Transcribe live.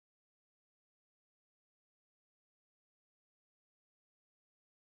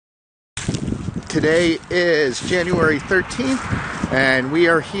Today is January 13th, and we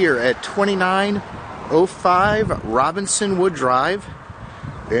are here at 2905 Robinson Wood Drive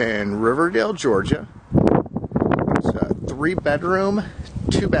in Riverdale, Georgia. It's a 3-bedroom,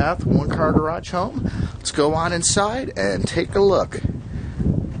 2-bath, 1-car garage home. Let's go on inside and take a look.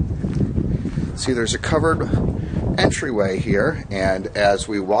 See, there's a covered entryway here, and as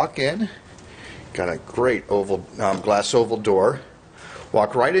we walk in, got a great glass oval door.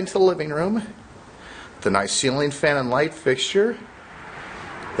 Walk right into the living room. The nice ceiling fan and light fixture,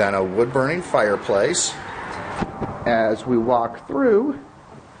 then a wood-burning fireplace. As we walk through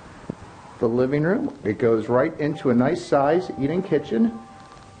the living room, it goes right into a nice size eating kitchen.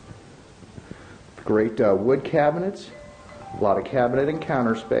 Great wood cabinets, a lot of cabinet and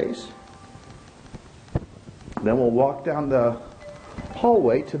counter space. Then we'll walk down the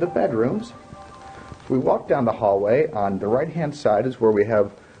hallway to the bedrooms. We walk down the hallway. On the right-hand side is where we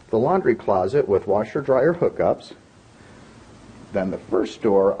have the laundry closet with washer-dryer hookups. Then the first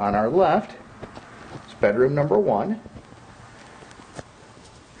door on our left is bedroom number 1.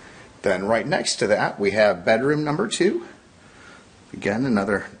 Then right next to that we have bedroom number 2. Again,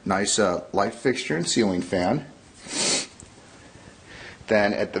 another nice light fixture and ceiling fan.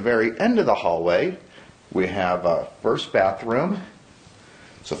 Then at the very end of the hallway we have a first bathroom.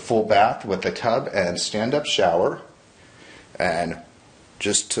 It's a full bath with a tub and stand-up shower. And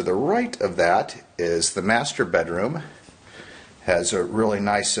just to the right of that is the master bedroom. Has a really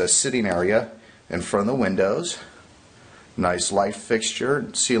nice sitting area in front of the windows. Nice light fixture,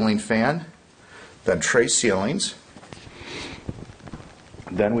 ceiling fan, then tray ceilings.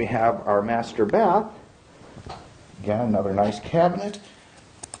 Then we have our master bath. Again, another nice cabinet,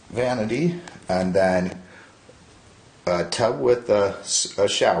 vanity, and then a tub with a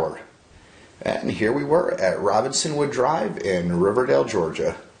shower. And here we were at Robinson Wood Drive in Riverdale,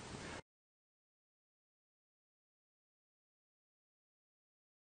 Georgia.